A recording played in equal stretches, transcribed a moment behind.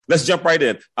let's jump right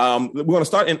in. We're going to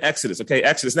start in Exodus. Okay,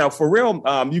 Exodus. Now, for real,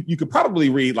 you could probably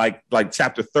read like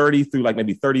chapter 30 through like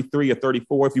maybe 33 or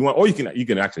 34 if you want, or you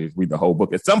can actually read the whole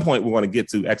book. At some point, we want to get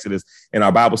to Exodus in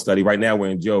our Bible study. Right now, we're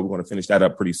in Job. We're going to finish that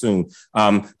up pretty soon.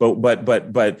 But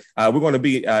we're going to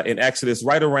be in Exodus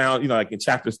right around, like in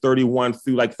chapters 31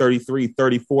 through like 33,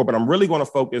 34. But I'm really going to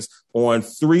focus on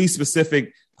three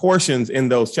specific portions in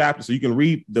those chapters. So you can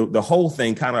read the whole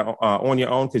thing kind of on your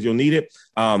own because you'll need it.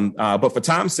 But for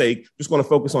time's sake, just going to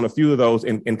focus on a few of those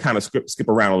and kind of skip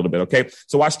around a little bit. OK,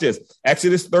 so watch this.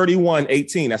 Exodus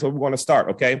 31:18. That's where we're going to start.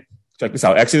 OK, check this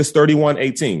out. Exodus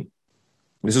 31:18.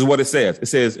 This is what it says. It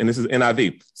says, and this is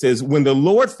NIV, it says, when the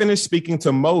Lord finished speaking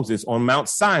to Moses on Mount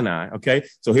Sinai. OK,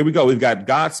 so here we go. We've got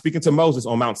God speaking to Moses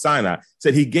on Mount Sinai.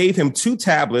 Said he gave him 2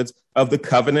 tablets of the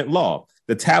covenant law,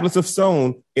 the tablets of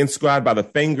stone inscribed by the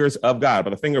fingers of God, by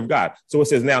the finger of God. So it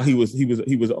says now he was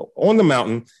on the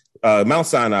mountain, Mount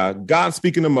Sinai, God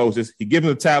speaking to Moses. He gave him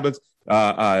the tablets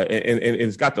and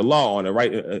it's got the law on it,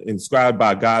 right? Inscribed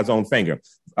by God's own finger.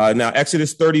 Now,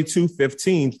 Exodus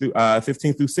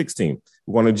 32:15 through 16.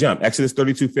 We're going to jump. Exodus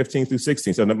 32:15 through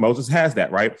 16. So Moses has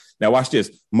that, right? Now, watch this.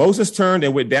 Moses turned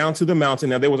and went down to the mountain.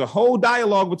 Now, there was a whole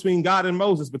dialogue between God and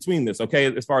Moses between this,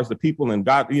 okay, as far as the people and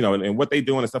God, and what they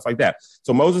doing and stuff like that.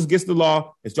 So Moses gets the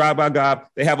law. It's driven by God.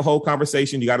 They have a whole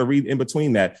conversation. You got to read in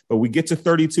between that. But we get to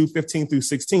 32:15 through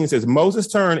 16. It says, Moses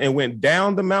turned and went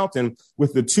down the mountain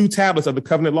with the 2 tablets of the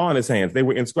covenant law in his hands. They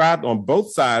were inscribed on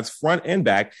both sides, front and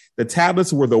back. The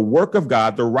tablets were the work of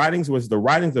God. The writings was the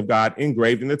writings of God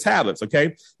engraved in the tablets.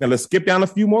 Okay. Now let's skip down a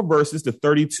few more verses to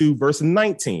 32 verse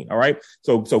 19. All right.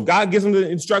 So God gives him the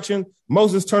instruction.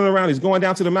 Moses turning around. He's going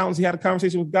down to the mountains. He had a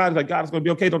conversation with God. He's like, God, it's going to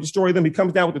be okay. Don't destroy them. He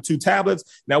comes down with the 2 tablets.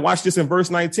 Now watch this in verse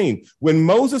 19. When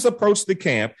Moses approached the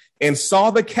camp and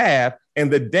saw the calf and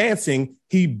the dancing,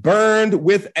 he burned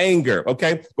with anger.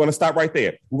 Okay. Going to stop right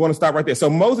there. We're going to stop right there. So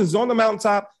Moses is on the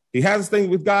mountaintop. He has this thing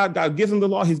with God. God gives him the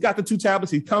law. He's got the 2 tablets.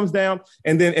 He comes down.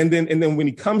 And then when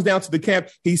he comes down to the camp,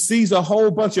 he sees a whole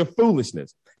bunch of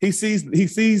foolishness. He sees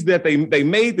that they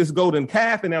made this golden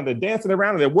calf and now they're dancing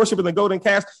around and they're worshiping the golden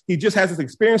calf. He just has this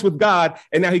experience with God.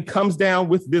 And now he comes down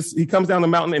with this. He comes down the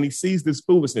mountain and he sees this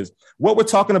foolishness. What we're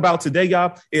talking about today,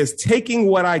 y'all, is taking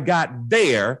what I got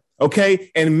there, okay,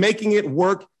 and making it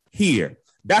work here.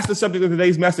 That's the subject of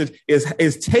today's message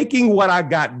is taking what I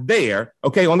got there,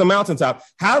 okay, on the mountaintop.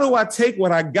 How do I take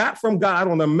what I got from God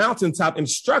on the mountaintop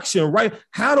instruction, right?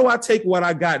 How do I take what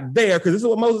I got there? Because this is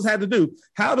what Moses had to do.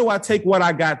 How do I take what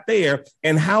I got there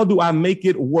and how do I make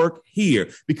it work here?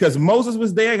 Because Moses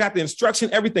was there, got the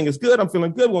instruction. Everything is good. I'm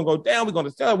feeling good. We're going to go down. We're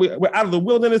going to we're out of the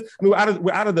wilderness. I mean,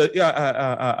 we're out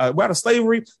of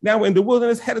slavery. Now we're in the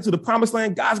wilderness, headed to the promised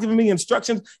land. God's giving me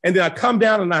instructions. And then I come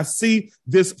down and I see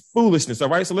this foolishness.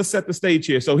 All right. So let's set the stage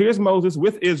here. So here's Moses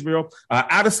with Israel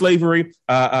out of slavery,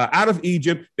 out of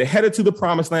Egypt. They're headed to the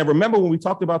promised land. Remember when we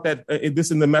talked about that,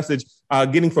 this in the message,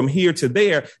 getting from here to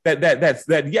there,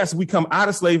 that yes, we come out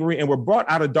of slavery and we're brought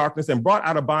out of darkness and brought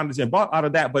out of bondage and brought out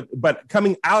of that. But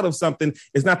coming out of something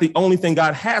is not the only thing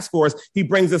God has for us. He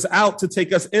brings us out to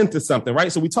take us into something, right?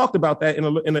 So we talked about that in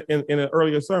an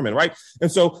earlier sermon, right?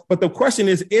 And so, but the question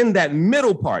is in that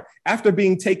middle part, after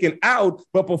being taken out,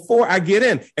 but before I get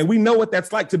in, and we know what that's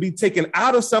like to be taken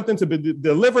out of something, to be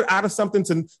delivered out of something,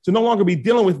 to no longer be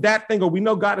dealing with that thing, or we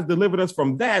know God has delivered us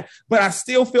from that, but I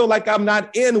still feel like I'm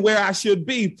not in where I should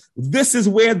be. This is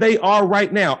where they are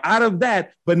right now, out of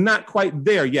that, but not quite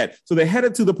there yet. So they're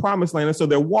headed to the promised land, and so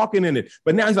they're walking in it.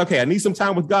 But now he's like, okay, I need some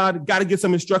time with God, got to get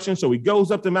some instruction. So he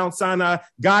goes up to Mount Sinai,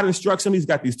 God instructs him. He's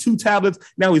got these 2 tablets.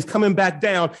 Now he's coming back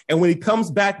down. And when he comes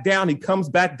back down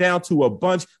to a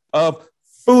bunch of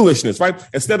foolishness, right?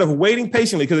 Instead of waiting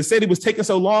patiently, because they said he was taking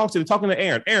so long. So they're talking to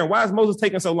Aaron. Aaron, why is Moses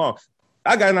taking so long?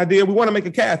 I got an idea. We want to make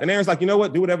a calf. And Aaron's like, you know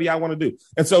what? Do whatever y'all want to do.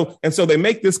 And so they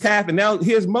make this calf. And now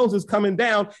here's Moses coming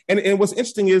down. And what's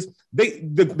interesting is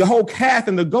the whole calf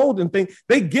and the golden thing,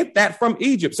 they get that from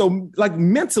Egypt. So like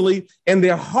mentally in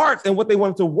their hearts and what they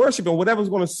wanted to worship and whatever was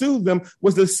going to soothe them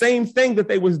was the same thing that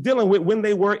they was dealing with when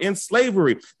they were in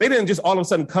slavery. They didn't just all of a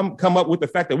sudden come up with the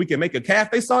fact that we can make a calf.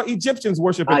 They saw Egyptians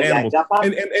worshiping animals.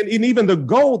 And even the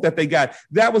gold that they got,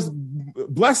 that was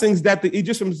blessings that the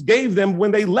Egyptians gave them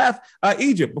when they left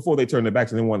Egypt before they turned their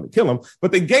backs and they wanted to kill them.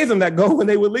 But they gave them that gold when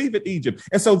they would leave at Egypt.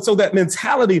 And so that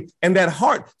mentality and that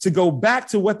heart to go back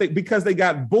to what because they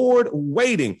got bored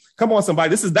waiting. Come on,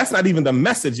 somebody. That's not even the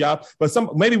message, y'all. But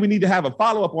maybe we need to have a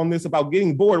follow-up on this about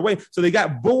getting bored waiting. So they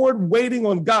got bored waiting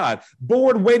on God,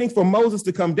 bored waiting for Moses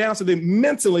to come down. So they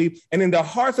mentally and in their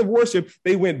hearts of worship,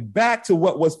 they went back to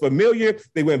what was familiar.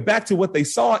 They went back to what they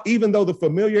saw, even though the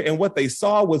familiar and what they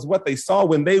saw was what they saw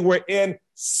when they were in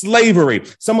slavery.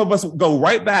 Some of us go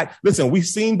right back. Listen, we've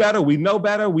seen better. We know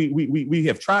better. We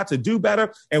have tried to do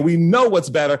better, and we know what's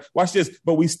better. Watch this.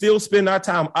 But we still spend our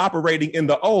time operating in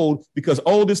the old because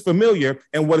old is familiar,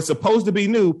 and what is supposed to be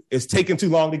new is taking too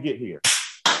long to get here.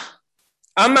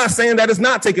 I'm not saying that it's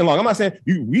not taking long. I'm not saying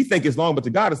we think it's long, but to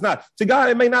God, it's not. To God,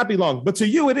 it may not be long, but to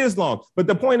you, it is long. But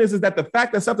the point is that the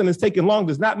fact that something is taking long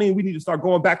does not mean we need to start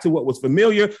going back to what was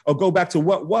familiar or go back to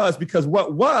what was, because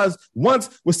what was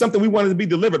once was something we wanted to be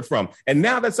delivered from. And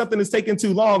now that something is taking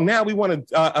too long, now we want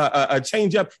to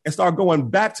change up and start going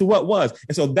back to what was.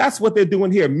 And so that's what they're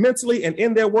doing here mentally and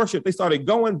in their worship. They started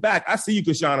going back. I see you,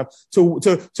 Kashana,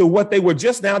 to what they were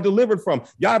just now delivered from.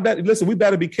 Y'all listen, we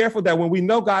better be careful that when we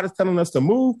know God is telling us to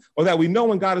move, or that we know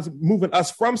when God is moving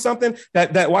us from something,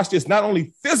 that watch this, not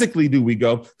only physically do we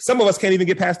go, some of us can't even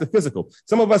get past the physical.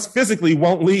 Some of us physically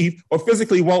won't leave or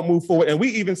physically won't move forward. And we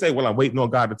even say, well, I'm waiting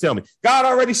on God to tell me. God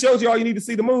already shows you all you need to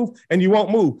see to move, and you won't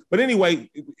move. But anyway,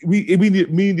 we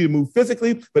need to move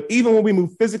physically. But even when we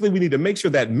move physically, we need to make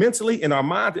sure that mentally, in our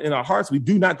mind, in our hearts, we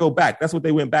do not go back. That's what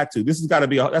they went back to. This has got to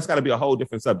be a whole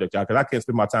different subject, y'all, because I can't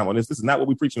spend my time on this. This is not what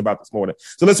we're preaching about this morning.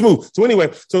 So let's move. So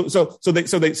anyway,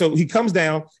 so he comes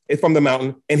down from the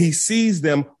mountain and he sees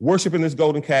them worshiping this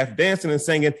golden calf, dancing and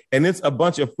singing, and it's a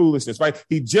bunch of foolishness, right?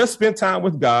 He just spent time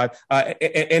with God,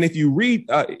 and if you read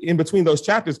in between those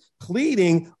chapters,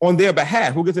 pleading on their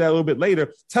behalf, we'll get to that a little bit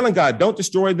later, telling God, don't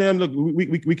destroy them. Look,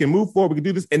 we can move forward. We can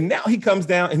do this. And now he comes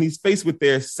down and he's faced with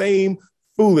their same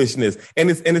foolishness. And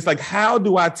it's like, how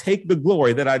do I take the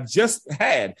glory that I just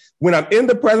had when I'm in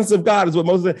the presence of God, is what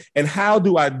Moses said, and how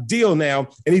do I deal now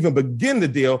and even begin to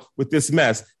deal with this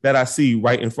mess that I see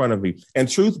right in front of me? And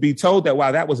truth be told, that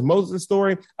while that was Moses'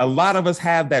 story, a lot of us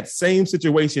have that same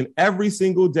situation every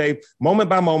single day, moment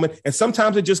by moment. And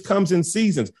sometimes it just comes in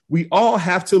seasons. We all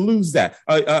have to lose that,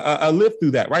 live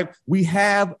through that, right? We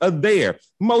have a there.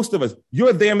 Most of us,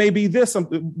 your there may be this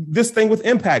thing with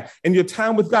impact, and your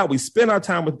time with God. We spend our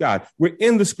time with God. We're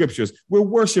in the scriptures. We're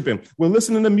worshiping. We're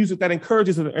listening to music that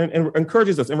encourages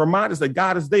us and reminds us that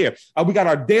God is there. We got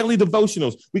our daily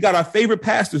devotionals. We got our favorite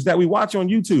pastors that we watch on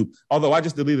YouTube. Although I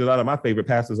just deleted a lot of my favorite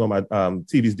pastors on my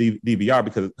TV's DVR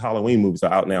because Halloween movies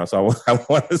are out now. So I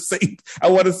want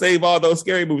to save all those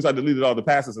scary movies. I deleted all the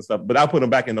pastors and stuff, but I'll put them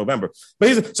back in November.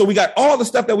 But so we got all the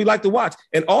stuff that we like to watch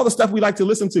and all the stuff we like to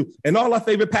listen to and all our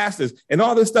favorite pastors and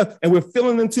all this stuff. And we're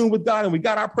feeling in tune with God, and we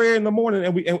got our prayer in the morning,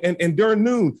 and during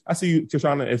noon, I see you,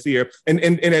 Krishana, is here. And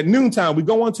at noontime, we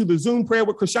go on to the Zoom prayer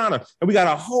with Krishana, and we got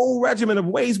a whole regimen of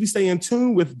ways we stay in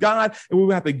tune with God, and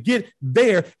we have to get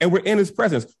there, and we're in his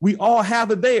presence. We all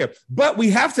have it there, but we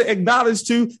have to acknowledge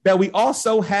too that we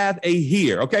also have a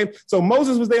here. Okay. So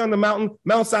Moses was there on the mountain,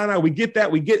 Mount Sinai. We get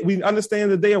that. We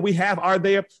understand the there. We have our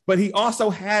there, but he also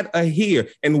had a here,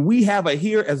 and we have a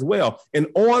here as well. And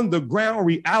on the ground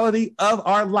reality of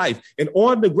our life, and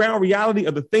on the ground reality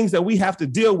of the things that we have to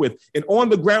deal with, and on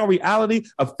the ground reality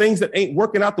of things that ain't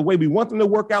working out the way we want them to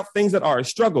work out, things that are a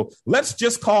struggle. Let's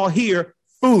just call here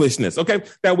foolishness, okay,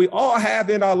 that we all have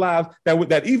in our lives,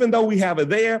 that even though we have it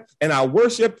there, and I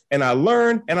worship, and I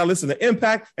learn, and I listen to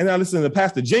Impact, and I listen to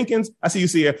Pastor Jenkins. I see you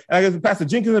see here, and I got Pastor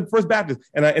Jenkins at First Baptist,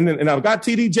 and I've got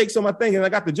TD Jakes on my thing, and I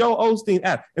got the Joel Osteen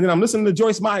app, and then I'm listening to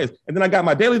Joyce Myers, and then I got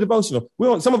my daily devotional.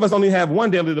 Some of us only have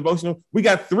one daily devotional. We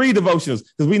got 3 devotionals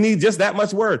because we need just that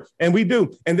much word, and we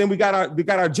do. And then we got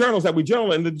our journals that we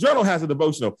journal, and the journal has a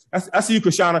devotional. I see you,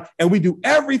 Krishana, and we do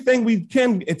everything we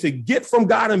can to get from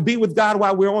God and be with God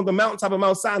while we're on the mountaintop of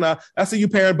Mount Sinai. I see you,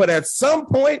 parent. But at some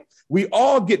point, we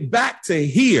all get back to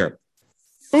here.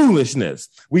 Foolishness.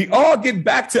 We all get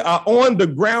back to our on the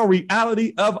ground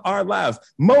reality of our lives.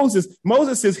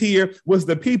 Moses is here was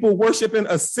the people worshiping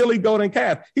a silly golden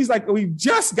calf. He's like, we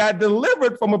just got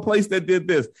delivered from a place that did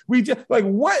this. We just like,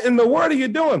 what in the world are you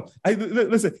doing?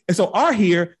 Listen. And so our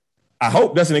here, I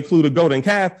hope, doesn't include a golden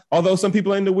calf, although some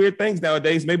people are into weird things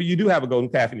nowadays. Maybe you do have a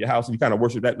golden calf in your house and you kind of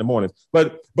worship that in the mornings.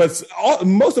 But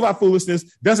most of our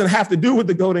foolishness doesn't have to do with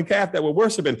the golden calf that we're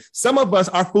worshiping. Some of us,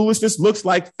 our foolishness looks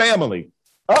like family.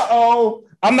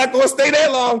 I'm not going to stay there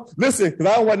long. Listen, because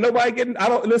I don't want nobody getting,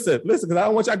 because I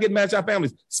don't want y'all getting mad at your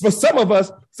families. For some of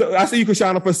us, so I see you,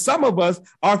 Krishana, for some of us,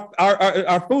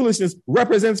 our foolishness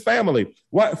represents family.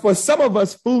 For some of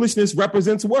us, foolishness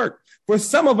represents work. For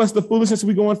some of us, the foolishness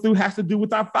we're going through has to do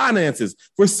with our finances.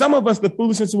 For some of us, the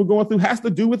foolishness we're going through has to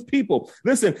do with people.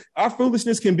 Listen, our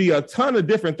foolishness can be a ton of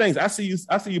different things. I see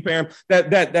you, Pam,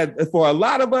 that for a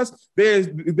lot of us, there's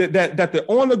that the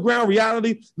on the ground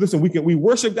reality. Listen, we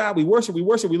worship God, we worship,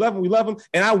 worship. We love them.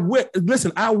 And I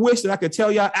wish that I could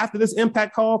tell y'all after this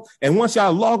impact call, and once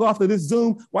y'all log off of this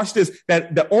Zoom, watch this,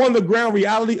 that the on the ground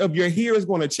reality of your here is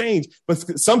going to change.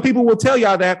 But some people will tell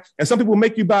y'all that, and some people will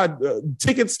make you buy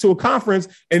tickets to a conference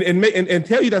and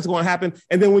tell you that's going to happen.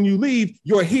 And then when you leave,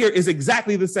 your here is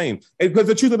exactly the same. Because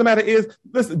the truth of the matter is,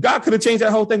 listen, God could have changed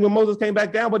that whole thing when Moses came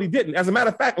back down, but he didn't. As a matter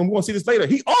of fact, and we're going to see this later,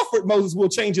 he offered Moses will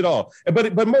change it all.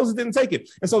 But Moses didn't take it.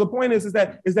 And so the point is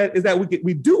that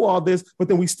we do all this, but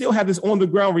then we still have this on the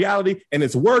ground reality, and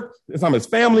it's work. Sometimes it's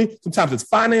family. Sometimes it's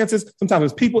finances. Sometimes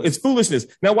it's people. It's foolishness.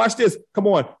 Now watch this. Come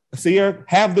on, Sierra,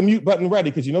 have the mute button ready,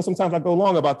 because you know sometimes I go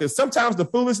long about this. Sometimes the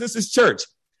foolishness is church.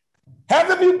 Have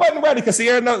the mute button ready, because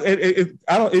Sierra, no,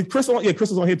 Crystal's on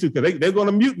here too, because they're going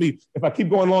to mute me if I keep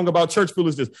going long about church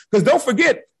foolishness. Because don't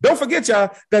forget, y'all,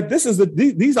 that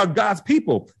these are God's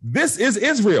people. This is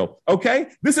Israel. Okay,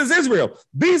 this is Israel.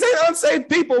 These ain't unsaved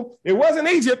people. It wasn't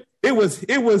Egypt. It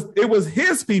was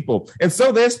His people. And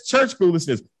so there's church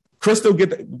foolishness. Crystal,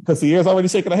 because Sierra's already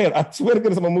shaking her head. I swear to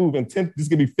goodness, I'm gonna move in 10.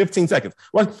 Just give me 15 seconds.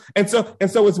 And so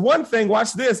it's one thing.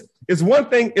 Watch this. It's one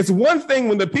thing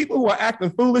when the people who are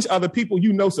acting foolish are the people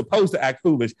you know supposed to act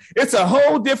foolish. It's a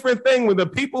whole different thing when the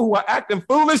people who are acting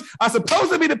foolish are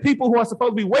supposed to be the people who are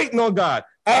supposed to be waiting on God.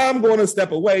 I'm going to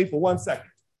step away for 1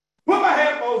 second. Put my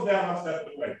headphones down. I'm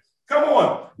stepping away. Come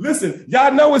on, listen.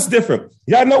 Y'all know it's different.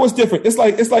 It's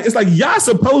like y'all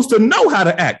supposed to know how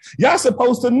to act. Y'all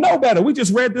supposed to know better. We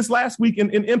just read this last week in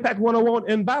Impact 101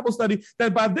 in Bible study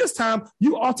that by this time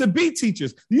you ought to be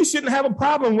teachers. You shouldn't have a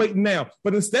problem waiting now.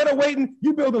 But instead of waiting,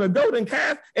 you building a golden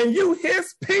calf and you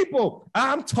His people.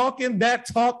 I'm talking that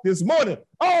talk this morning.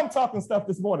 Oh, I'm talking stuff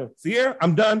this morning. Sierra,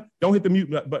 I'm done. Don't hit the mute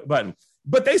button.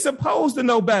 But they supposed to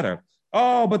know better.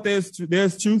 Oh, but there's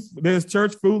truth, there's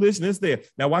church foolishness there.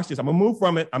 Now watch this. I'm gonna move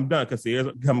from it. I'm done because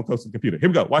Sierra's coming close to the computer. Here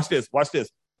we go. Watch this.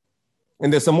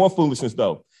 And there's some more foolishness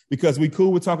though, because we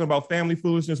cool with talking about family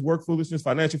foolishness, work foolishness,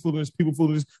 financial foolishness, people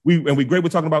foolishness. We great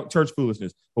with talking about church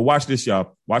foolishness. But watch this,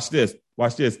 y'all. Watch this.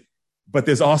 But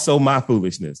there's also my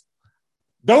foolishness.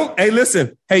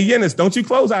 Listen. Hey, Yennis, don't you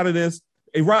close out of this.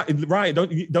 Hey, Ryan,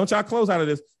 don't y'all close out of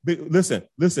this. But listen.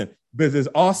 But there's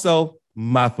also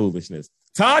my foolishness.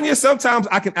 Tanya, sometimes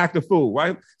I can act a fool,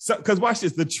 right? Because watch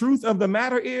this. The truth of the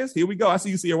matter is, here we go. I see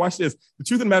you here. Watch this. The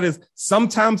truth of the matter is,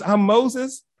 sometimes I'm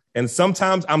Moses and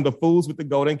sometimes I'm the fools with the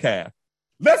golden calf.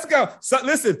 Let's go. So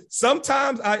listen,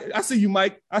 sometimes I see you,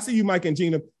 Mike. I see you, Mike and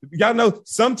Gina. Y'all know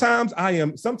sometimes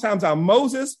I'm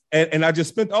Moses and I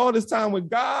just spent all this time with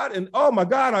God. And oh my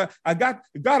God, I got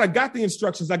the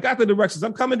instructions. I got the directions.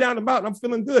 I'm coming down the mountain. I'm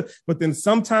feeling good. But then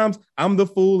sometimes I'm the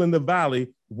fool in the valley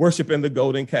worshiping the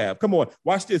golden calf. Come on,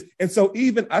 watch this. And so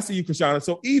I see you, Krishana.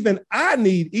 So even I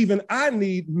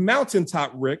need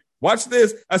mountaintop Rick. Watch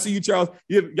this. I see you, Charles.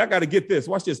 Y'all got to get this.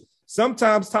 Watch this.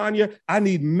 Sometimes, Tanya, I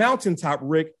need mountaintop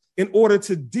Rick in order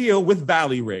to deal with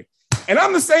valley Rick. And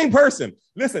I'm the same person.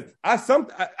 Listen,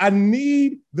 I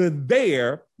need the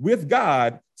there with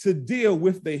God to deal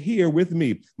with the here with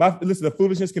me. Listen, the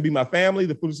foolishness can be my family.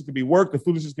 The foolishness can be work. The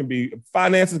foolishness can be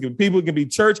finances, can be people, it can be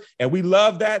church. And we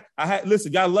love that.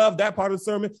 Listen, y'all love that part of the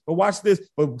sermon. But watch this.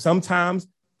 But sometimes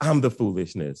I'm the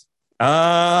foolishness.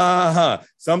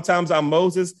 Sometimes I'm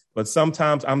Moses, but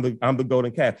sometimes I'm the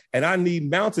golden calf. And I need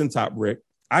mountaintop Rick.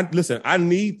 I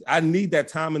need that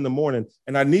time in the morning,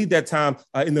 and I need that time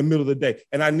in the middle of the day,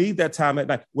 and I need that time at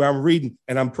night where I'm reading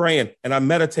and I'm praying and I'm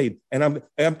meditating, and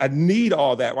I need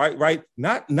all that, right?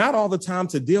 Not all the time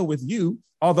to deal with you,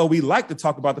 although we like to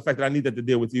talk about the fact that I need that to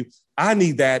deal with you. I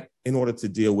need that in order to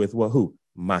deal with who?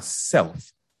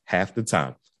 Myself half the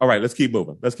time. All right, let's keep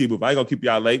moving. I ain't gonna keep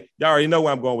y'all late. Y'all already know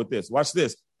where I'm going with this. Watch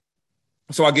this.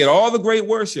 So I get all the great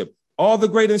worship, all the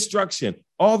great instruction,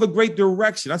 all the great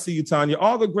direction. I see you, Tanya.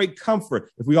 All the great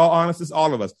comfort. If we all honest, it's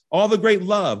all of us. All the great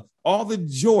love, all the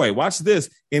joy. Watch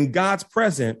this, in God's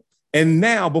presence. And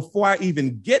now, before I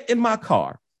even get in my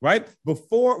car, right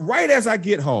as I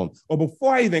get home, or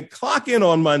before I even clock in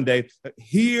on Monday,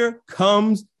 here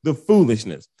comes the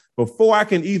foolishness. Before I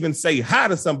can even say hi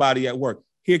to somebody at work,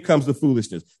 here comes the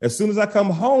foolishness. As soon as I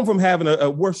come home from having a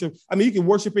worship, you can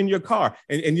worship in your car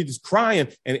and you're just crying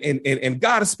and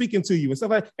God is speaking to you and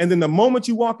stuff like that. And then the moment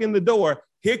you walk in the door,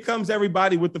 here comes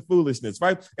everybody with the foolishness,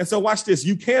 right? And so watch this.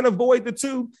 You can't avoid the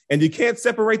two and you can't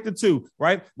separate the two,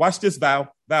 right? Watch this,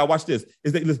 Val, watch this.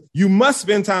 Listen, you must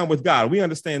spend time with God. We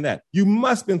understand that. You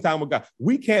must spend time with God.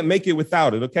 We can't make it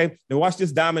without it, okay? Now watch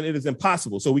this, Diamond. It is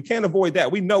impossible. So we can't avoid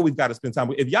that. We know we've got to spend time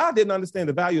with. If y'all didn't understand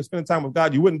the value of spending time with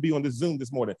God, you wouldn't be on this Zoom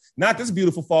this morning. Not this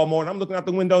beautiful fall morning. I'm looking out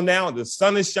the window now and the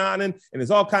sun is shining and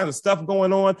there's all kinds of stuff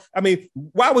going on.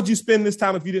 Why would you spend this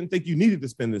time if you didn't think you needed to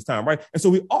spend this time, right? And so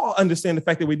we all understand the fact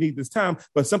fact that we need this time.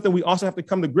 But something we also have to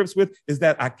come to grips with is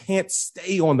that I can't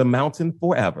stay on the mountain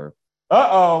forever.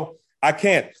 I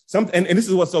can't. And this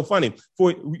is what's so funny.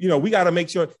 We got to make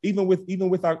sure, even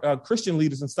with our Christian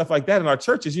leaders and stuff like that in our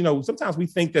churches, sometimes we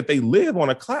think that they live on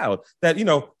a cloud.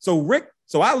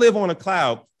 So I live on a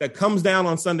cloud that comes down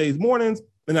on Sundays mornings,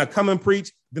 then I come and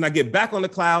preach, then I get back on the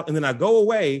cloud, and then I go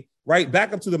away, right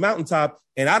back up to the mountaintop,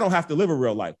 and I don't have to live a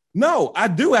real life. No, I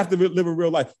do have to live a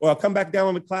real life. Or I'll come back down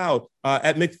on the cloud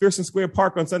at McPherson Square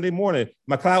Park on Sunday morning.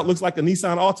 My cloud looks like a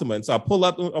Nissan Altima. And so I pull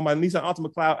up on my Nissan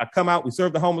Altima cloud. I come out, we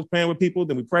serve the homeless, praying with people.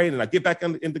 Then we pray, and I get back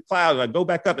in the cloud, and I go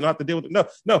back up and I have to deal with it.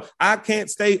 No, I can't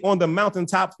stay on the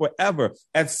mountaintop forever.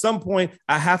 At some point,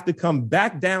 I have to come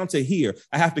back down to here.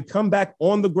 I have to come back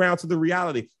on the ground to the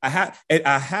reality. I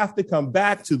have to come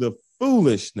back to the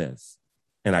foolishness,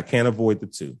 and I can't avoid the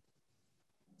two.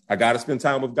 I got to spend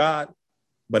time with God,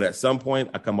 but at some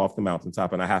point I come off the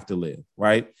mountaintop and I have to live,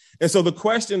 right? And so the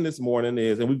question this morning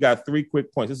is, and we've got 3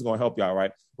 quick points. This is going to help y'all,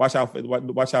 right? Watch how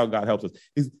God helps us.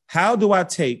 Is how do I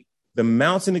take the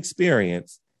mountain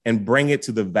experience and bring it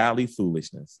to the valley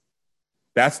foolishness?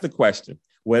 That's the question.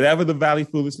 Whatever the valley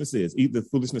foolishness is, either the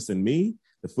foolishness in me,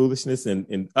 the foolishness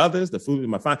in others, the foolishness in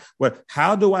my family.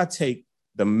 How do I take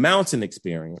the mountain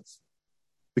experience?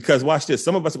 Because watch this.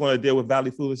 Some of us are going to deal with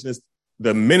valley foolishness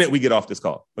the minute we get off this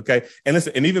call, okay? And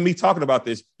listen, and even me talking about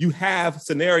this, you have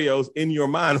scenarios in your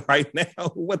mind right now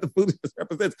what the foolishness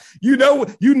represents. You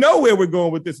know where we're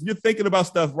going with this. You're thinking about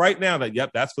stuff right now that,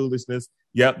 yep, that's foolishness.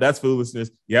 Yep, that's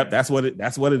foolishness. Yep, that's what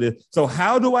it is. So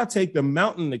how do I take the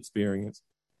mountain experience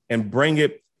and bring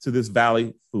it to this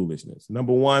valley foolishness?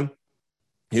 Number one,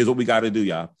 here's what we got to do,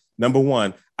 y'all. Number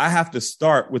one, I have to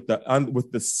start with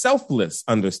the selfless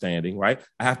understanding, right?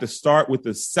 I have to start with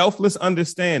the selfless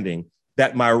understanding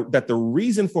that the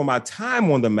reason for my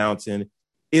time on the mountain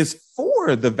is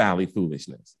for the valley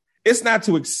foolishness. It's not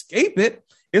to escape it.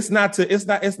 It's not to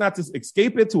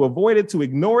escape it, to avoid it, to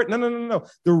ignore it. No.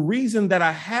 The reason that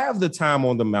I have the time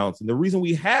on the mountain, the reason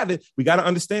we have it, we got to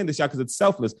understand this, y'all, because it's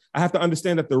selfless. I have to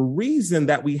understand that the reason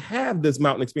that we have this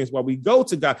mountain experience, why we go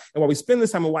to God and why we spend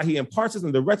this time and why he imparts us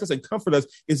and directs us and comfort us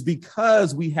is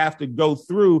because we have to go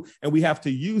through and we have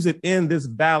to use it in this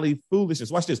valley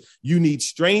foolishness. Watch this. You need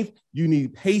strength. You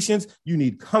need patience. You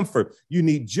need comfort. You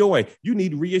need joy. You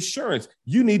need reassurance.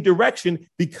 You need direction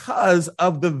because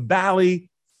of the valley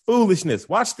foolishness.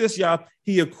 Watch this, y'all.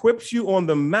 He equips you on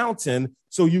the mountain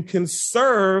so you can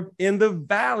serve in the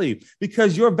valley,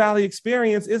 because your valley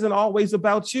experience isn't always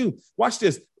about you. Watch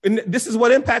this. And this is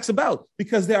what Impact's about,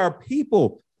 because there are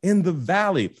people in the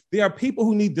valley. There are people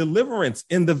who need deliverance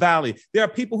in the valley. There are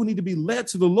people who need to be led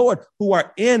to the Lord who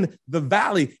are in the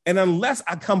valley. And unless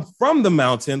I come from the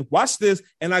mountain, watch this,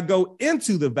 and I go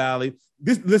into the valley,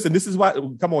 this is why,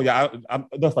 come on, y'all.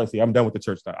 That's why I see I'm done with the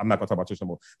church stuff. I'm not going to talk about church no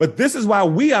more. But this is why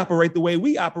we operate the way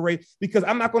we operate, because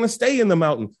I'm not going to stay in the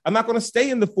mountain. I'm not going to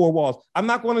stay in the 4 walls. I'm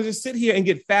not going to just sit here and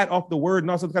get fat off the word and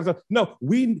all sorts of stuff. No,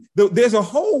 there's a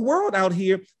whole world out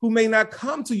here who may not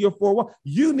come to your 4 walls.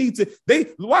 You need to,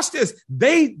 watch this.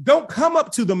 They don't come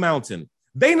up to the mountain.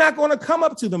 They're not going to come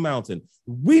up to the mountain.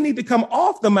 We need to come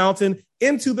off the mountain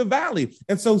into the valley.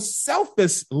 And so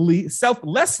selflessly,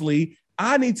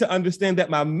 I need to understand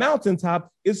that my mountaintop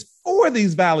is for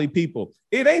these valley people.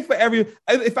 It ain't for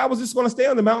if I was just going to stay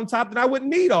on the mountaintop, then I wouldn't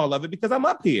need all of it because I'm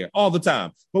up here all the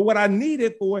time. But what I need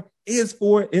it for is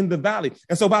for in the valley.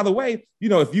 And so, by the way,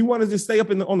 if you want to just stay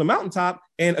up on the mountaintop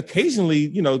and occasionally,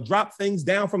 drop things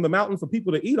down from the mountain for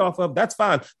people to eat off of, that's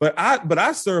fine. But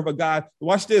I serve a God,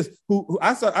 watch this, who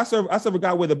I serve a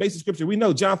God with a basic scripture. We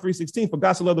know John 3:16, for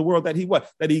God so loved the world that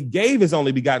he gave his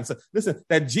only begotten son. Listen,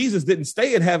 that Jesus didn't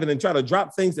stay in heaven and try to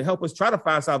drop things to help us try to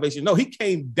find salvation. No, he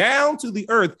came down to the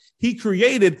earth. He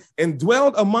created and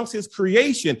dwelled amongst his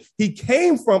creation. He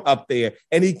came from up there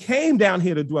and he came down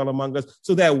here to dwell among us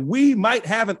so that we might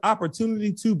have an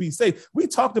opportunity to be saved. We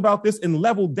talked about this in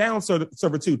level down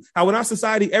servitude, how in our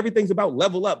society, everything's about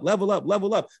level up.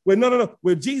 Well, no.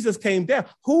 Where Jesus came down,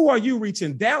 who are you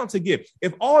reaching down to get?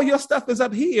 If all your stuff is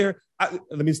up here,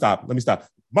 let me stop.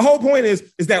 My whole point is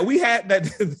that we had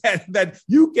that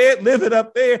you can't live it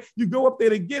up there. You go up there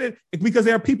to get it because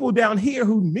there are people down here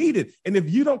who need it. And if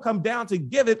you don't come down to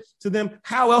give it to them,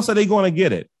 how else are they going to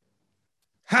get it?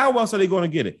 How else are they going to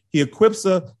get it? He equips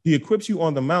you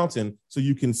on the mountain so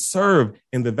you can serve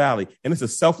in the valley. And it's a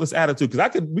selfless attitude,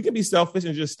 because we could be selfish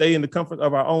and just stay in the comfort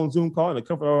of our own Zoom call and the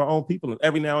comfort of our own people. And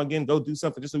every now and again, go do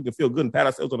something just so we can feel good and pat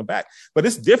ourselves on the back. But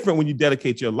it's different when you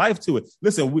dedicate your life to it.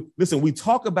 Listen, we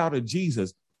talk about a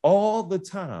Jesus all the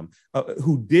time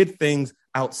who did things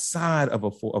outside of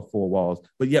 4 walls,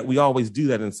 but yet we always do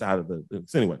that inside of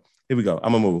so anyway, here we go.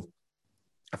 I'm gonna move.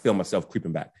 I feel myself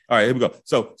creeping back. All right, here we go.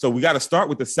 So we got to start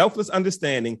with the selfless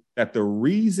understanding that the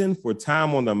reason for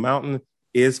time on the mountain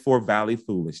is for valley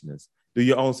foolishness. Do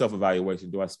your own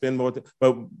self-evaluation. Do I spend more?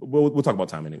 But we'll talk about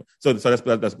time anyway. So that's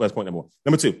point number one.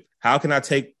 Number two, how can I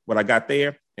take what I got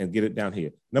there and get it down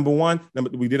here? Number one,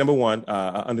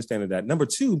 understanding that. Number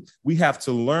two, we have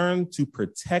to learn to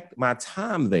protect my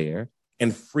time there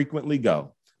and frequently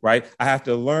go, right? I have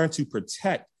to learn to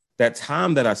protect that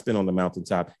time that I spend on the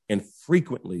mountaintop and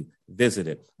frequently visit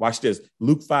it. Watch this.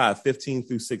 Luke 5:15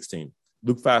 through 16.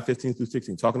 Luke 5:15 through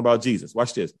 16, talking about Jesus.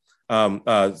 Watch this.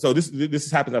 So this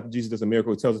happens after Jesus does a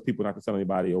miracle. He tells his people not to tell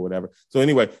anybody or whatever. So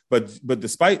anyway, but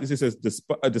despite this, it says,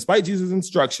 despite Jesus'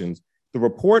 instructions, the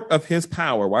report of his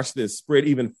power, watch this, spread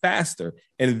even faster,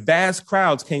 and vast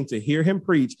crowds came to hear him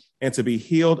preach and to be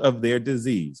healed of their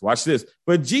disease. Watch this.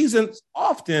 But Jesus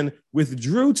often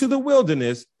withdrew to the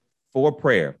wilderness for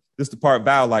prayer. This is the part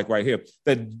Val like right here.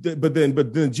 But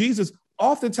then Jesus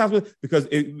oftentimes, because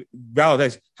Val,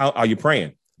 how are you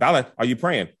praying? Val, are you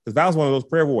praying? Because Val's one of those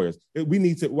prayer warriors. We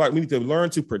need to learn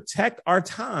to protect our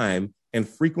time and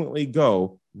frequently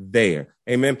go there.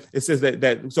 Amen. It says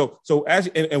that so as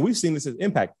and we've seen this as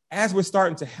impact as we're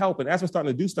starting to help and as we're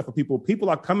starting to do stuff for people. People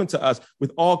are coming to us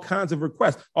with all kinds of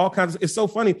requests, all kinds of. It's so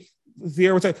funny.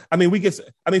 We get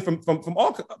from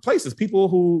all places, people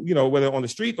who, whether on the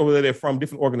street or whether they're from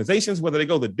different organizations, whether they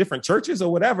go to different churches or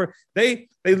whatever, they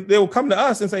will come to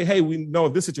us and say, hey, we know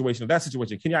of this situation or that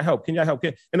situation. Can y'all help?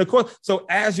 And of course, so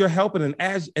as you're helping and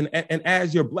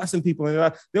as you're blessing people,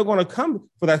 and they're going to come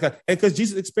for that. And because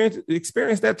Jesus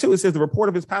experienced that too. It says the report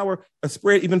of his power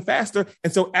spread even faster.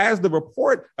 And so as the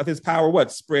report of his power,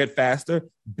 spread faster,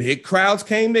 big crowds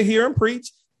came to hear him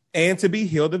preach and to be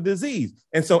healed of disease.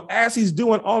 And so as he's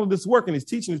doing all of this work and he's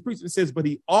teaching, his preaching, it says, but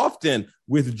he often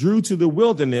withdrew to the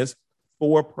wilderness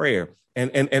for prayer.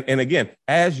 And again,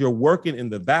 as you're working in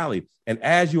the valley and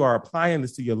as you are applying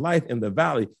this to your life in the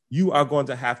valley, you are going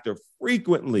to have to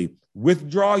frequently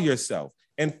withdraw yourself.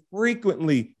 And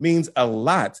frequently means a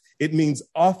lot. It means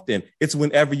often. It's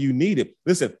whenever you need it.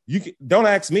 Listen, don't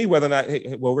ask me whether or not,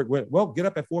 hey, well, get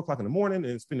up at 4:00 in the morning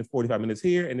and spend 45 minutes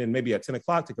here. And then maybe at 10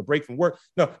 o'clock, take a break from work.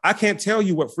 No, I can't tell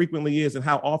you what frequently is and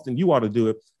how often you ought to do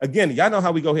it. Again, y'all know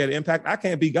how we go here to Impact. I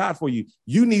can't be God for you.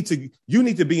 You need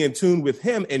to be in tune with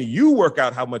him and you work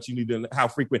out how much you need to, how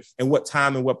frequent and what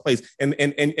time and what place. And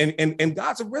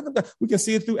God's a rhythm. We can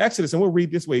see it through Exodus and we'll read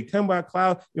this way. Come by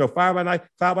cloud, fire by night,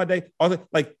 cloud by day, all that.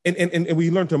 And we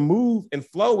learn to move and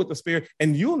flow with the Spirit,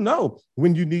 and you'll know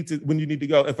when you need to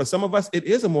go. And for some of us, it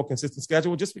is a more consistent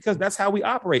schedule, just because that's how we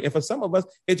operate. And for some of us,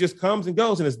 it just comes and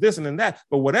goes, and it's this and then that.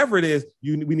 But whatever it is,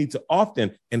 we need to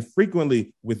often and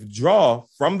frequently withdraw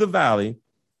from the valley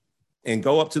and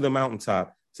go up to the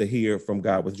mountaintop to hear from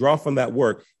God. Withdraw from that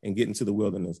work and get into the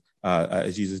wilderness,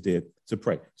 as Jesus did, to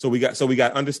pray. So we got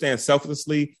to understand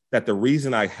selflessly that the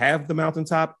reason I have the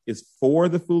mountaintop is for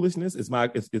the foolishness.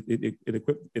 It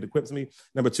equips me.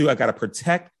 Number two, I got to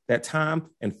protect that time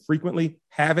and frequently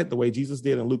have it the way Jesus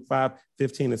did in Luke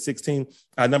 5:15 and 16.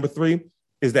 Number three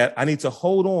is that I need to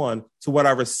hold on to what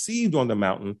I received on the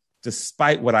mountain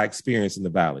despite what I experienced in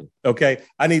the valley. Okay.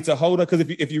 I need to hold on. Because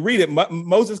if you read it,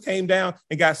 Moses came down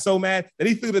and got so mad that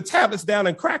he threw the tablets down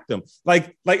and cracked them.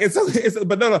 But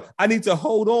no, I need to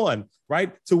hold on,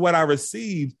 right, to what I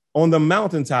received on the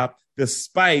mountaintop,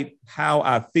 despite how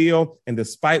I feel and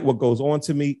despite what goes on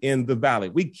to me in the valley.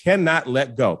 We cannot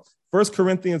let go. 1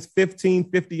 Corinthians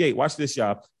 15:58. Watch this,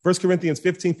 y'all. 1 Corinthians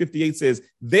 15:58 says,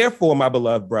 therefore, my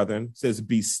beloved brethren, says,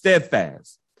 be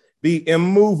steadfast, be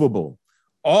immovable,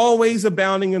 always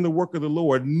abounding in the work of the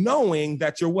Lord, knowing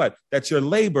that your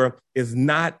labor is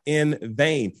not in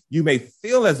vain. You may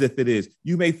feel as if it is.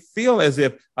 You may feel as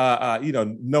if,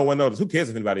 no one noticed. Who cares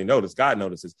if anybody noticed? God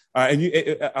notices. But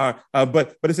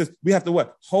it says we have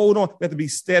to hold on. We have to be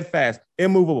steadfast,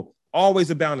 immovable, always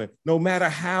abounding. No matter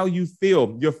how you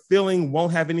feel, your feeling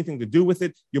won't have anything to do with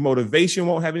it. Your motivation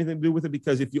won't have anything to do with it,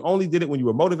 because if you only did it when you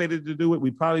were motivated to do it,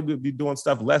 we probably would be doing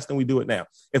stuff less than we do it now.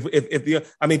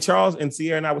 Charles and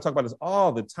Sierra and I would talk about this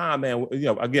all the time, man.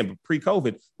 Again,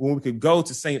 pre-COVID, when we could go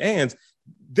to St. Anne's,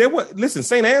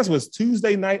 St. Anne's was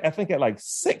Tuesday night, I think at like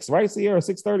 6, right, Sierra,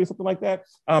 6:30, something like that.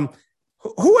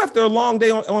 Who after a long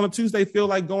day on a Tuesday feel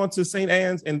like going to St.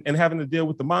 Anne's and having to deal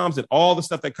with the moms and all the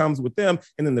stuff that comes with them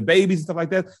and then the babies and stuff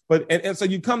like that? But and so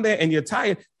you come there and you're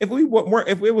tired. If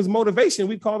it was motivation,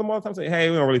 we'd call them all the time and say, hey,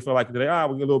 we don't really feel like it today.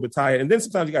 We're a little bit tired. And then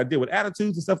sometimes you got to deal with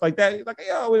attitudes and stuff like that. You're like,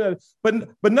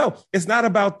 but no, it's not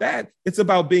about that. It's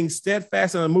about being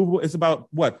steadfast and immovable. It's about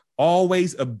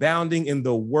always abounding in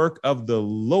the work of the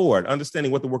Lord,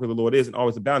 understanding what the work of the Lord is and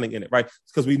always abounding in it, right?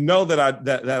 Because we know that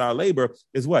our labor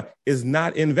is what? Is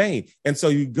not in vain. And so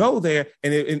you go there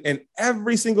and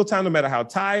every single time, no matter how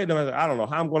tired, no matter, I don't know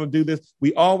how I'm going to do this,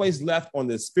 we always left on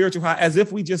this spiritual high as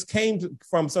if we just came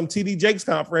from some TD Jakes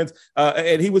conference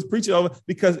and he was preaching over,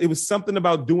 because it was something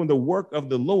about doing the work of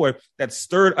the Lord that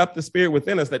stirred up the spirit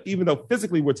within us, that even though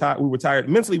physically we were tired,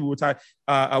 mentally we were tired,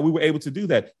 we were able to do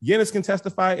that. Yenis can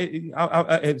testify,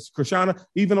 Krishana,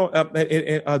 even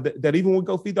that even when we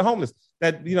go feed the homeless,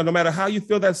 that, you know, no matter how you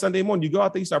feel that Sunday morning, you go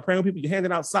out there, you start praying with people, you're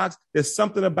handing out socks. There's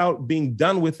something about being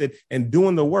done with it and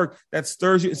doing the work that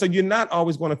stirs you. So you're not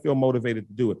always going to feel motivated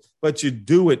to do it, but you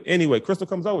do it anyway. Crystal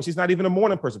comes over. She's not even a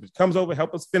morning person. She comes over,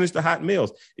 help us finish the hot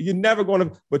meals. You're never going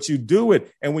to, but you do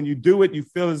it. And when you do it, you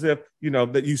feel as if, you know,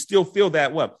 that you still feel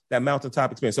that that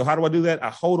mountaintop experience. So how do I do that?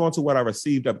 I hold on to what I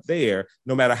received up there,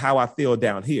 no matter how I feel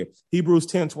down here. Hebrews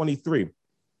 10:23.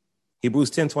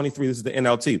 Hebrews 10:23, this is the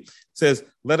NLT, says,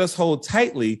 let us hold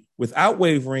tightly without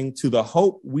wavering to the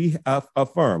hope we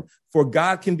affirm, for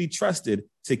God can be trusted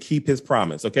to keep his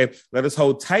promise. Okay, let us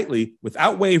hold tightly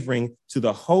without wavering to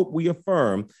the hope we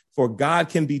affirm, for God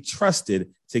can be trusted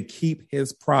to keep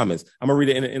his promise. I'm going to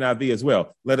read it in NIV as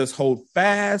well. Let us hold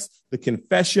fast the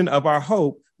confession of our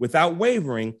hope without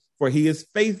wavering, for he is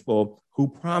faithful who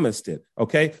promised it.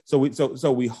 Okay, so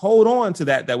we hold on to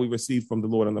that we received from the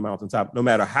Lord on the mountaintop, no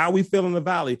matter how we feel in the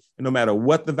valley, and no matter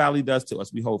what the valley does to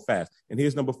us, we hold fast. And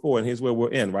here's number 4, and here's where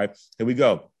we're in, right? Here we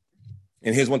go.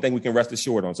 And here's one thing we can rest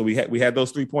assured on. So we had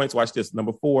those 3 points. Watch this.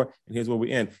 Number 4, and here's where we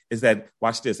end, is that,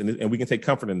 watch this, and we can take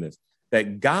comfort in this,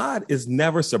 that God is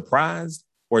never surprised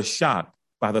or shocked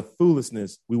by the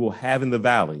foolishness we will have in the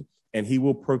valley, and he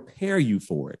will prepare you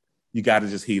for it. You got to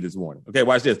just heed his warning. Okay,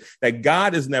 watch this. That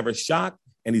God is never shocked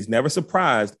and he's never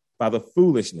surprised by the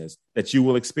foolishness that you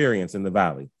will experience in the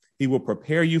valley. He will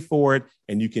prepare you for it,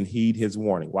 and you can heed his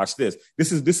warning. Watch this.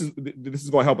 This is going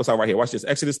to help us out right here. Watch this.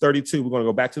 Exodus 32. We're going to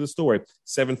go back to the story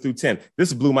 7 through 10.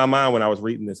 This blew my mind when I was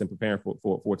reading this and preparing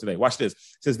for today. Watch this. It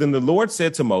says, then the Lord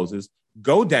said to Moses,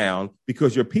 go down,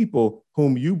 because your people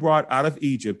whom you brought out of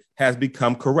Egypt has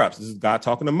become corrupt. This is God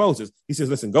talking to Moses. He says,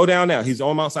 listen, go down now. He's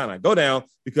on Mount Sinai. Go down,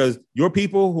 because your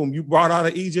people whom you brought out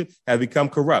of Egypt have become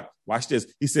corrupt. Watch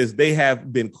this. He says, they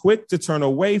have been quick to turn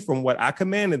away from what I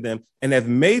commanded them and have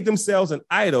made themselves an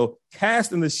idol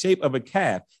cast in the shape of a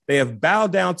calf. They have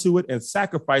bowed down to it and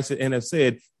sacrificed it and have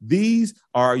said, these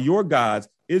are your gods,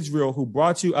 Israel, who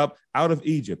brought you up out of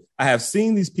Egypt. I have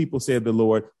seen these people, said the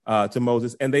Lord to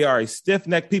Moses, and they are a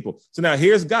stiff-necked people. So now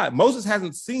here's God. Moses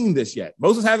hasn't seen this yet.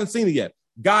 Moses hasn't seen it yet.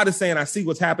 God is saying, I see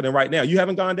what's happening right now. You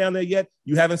haven't gone down there yet.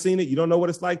 You haven't seen it. You don't know what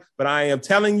it's like, but I am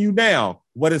telling you now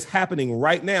what is happening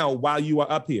right now while you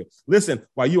are up here. Listen,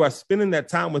 while you are spending that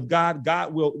time with God,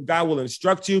 God will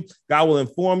instruct you. God will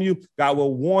inform you. God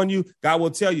will warn you. God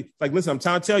will tell you, like, listen, I'm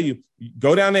trying to tell you,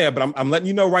 go down there, but I'm letting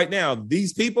you know right now,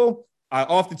 these people are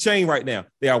off the chain right now.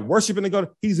 They are worshiping the God.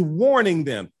 He's warning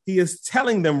them. He is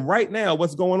telling them right now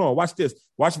what's going on. Watch this.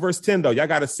 Watch verse 10 though. Y'all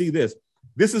got to see this.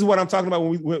 This is what I'm talking about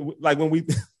when we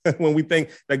when we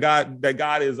think that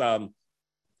God is I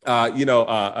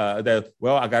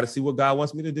got to see what God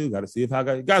wants me to do. Got to see if how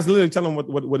God's literally telling him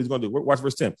what he's going to do. Watch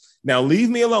verse 10. Now leave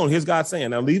me alone. Here's God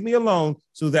saying, now leave me alone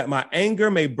so that my anger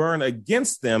may burn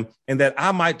against them and that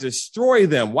I might destroy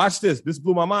them. Watch this. This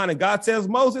blew my mind. And God tells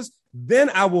Moses, then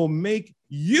I will make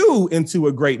you into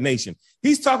a great nation.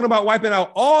 He's talking about wiping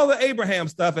out all the Abraham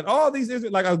stuff and all these,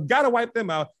 like, I've got to wipe them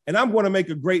out, and I'm going to make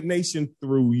a great nation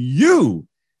through you.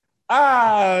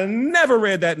 I never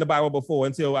read that in the Bible before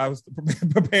until I was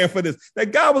preparing for this,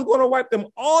 that God was going to wipe them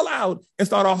all out and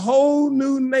start a whole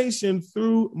new nation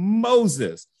through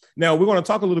Moses. Now, we're going to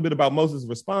talk a little bit about Moses'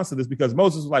 response to this, because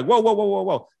Moses was like,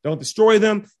 whoa. Don't destroy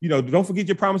them. You know, don't forget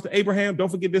your promise to Abraham. Don't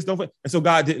forget this. And so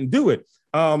God didn't do it.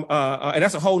 And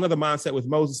that's a whole nother mindset with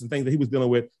Moses and things that he was dealing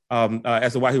with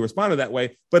as to why he responded that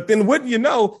way. But then wouldn't you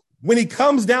know, when he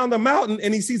comes down the mountain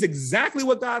and he sees exactly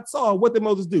what God saw, what did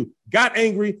Moses do? Got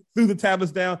angry, threw the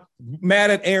tablets down, mad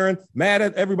at Aaron, mad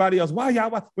at everybody else. Why?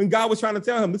 When God was trying to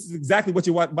tell him, this is exactly what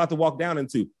you're about to walk down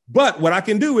into. But what I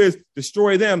can do is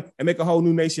destroy them and make a whole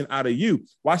new nation out of you.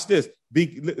 Watch this.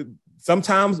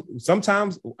 Sometimes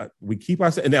we keep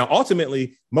ourselves. Now,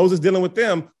 ultimately, Moses dealing with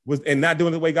them and not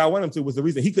doing it the way God wanted him to was the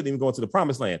reason he couldn't even go into the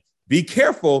promised land. Be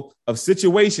careful of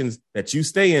situations that you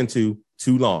stay into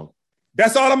too long.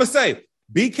 That's all I'm going to say.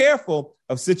 Be careful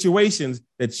of situations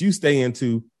that you stay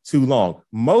into too long.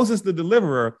 Moses, the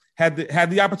deliverer, had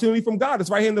the opportunity from God. It's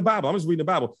right here in the Bible. I'm just reading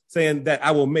the Bible saying that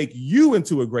I will make you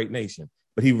into a great nation.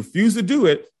 but he refused to do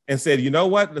it and said, you know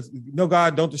what? No,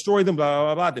 God, don't destroy them, blah,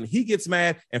 blah, blah. Then he gets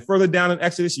mad. And further down in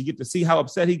Exodus, you get to see how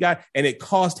upset he got. And it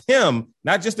cost him,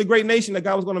 not just a great nation that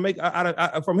God was going to make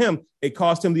from him. It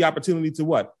cost him the opportunity to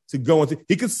what? To go into,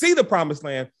 he could see the promised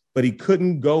land, but he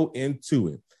couldn't go into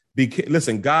it.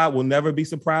 Listen, God will never be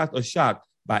surprised or shocked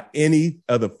by any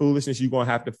of the foolishness you're going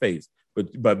to have to face.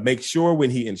 But make sure when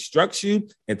he instructs you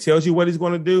and tells you what he's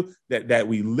going to do, that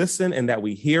we listen and that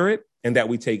we hear it and that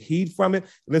we take heed from it.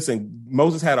 Listen,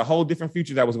 Moses had a whole different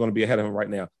future that was going to be ahead of him right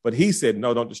now. But he said,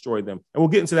 no, don't destroy them. And we'll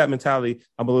get into that mentality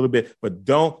a little bit. But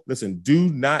do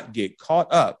not get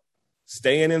caught up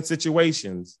staying in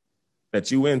situations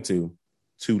that you into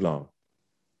too long.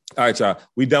 All right, y'all.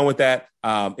 We done with that.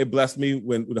 It blessed me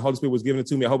when the Holy Spirit was giving it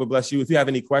to me. I hope it blessed you. If you have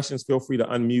any questions, feel free to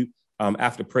unmute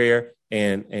after prayer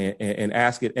and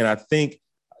ask it. And I think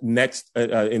next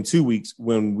in 2 weeks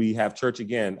when we have church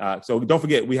again. So don't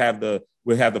forget we have the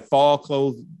fall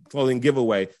clothing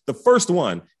giveaway, the first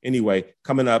one anyway,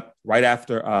 coming up right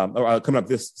after coming up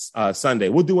this Sunday.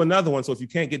 We'll do another one. So if you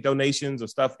can't get donations or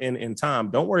stuff in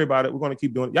time, don't worry about it. We're going to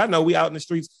keep doing it. Y'all know we out in the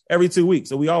streets every 2 weeks,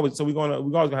 so we're always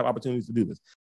gonna have opportunities to do this.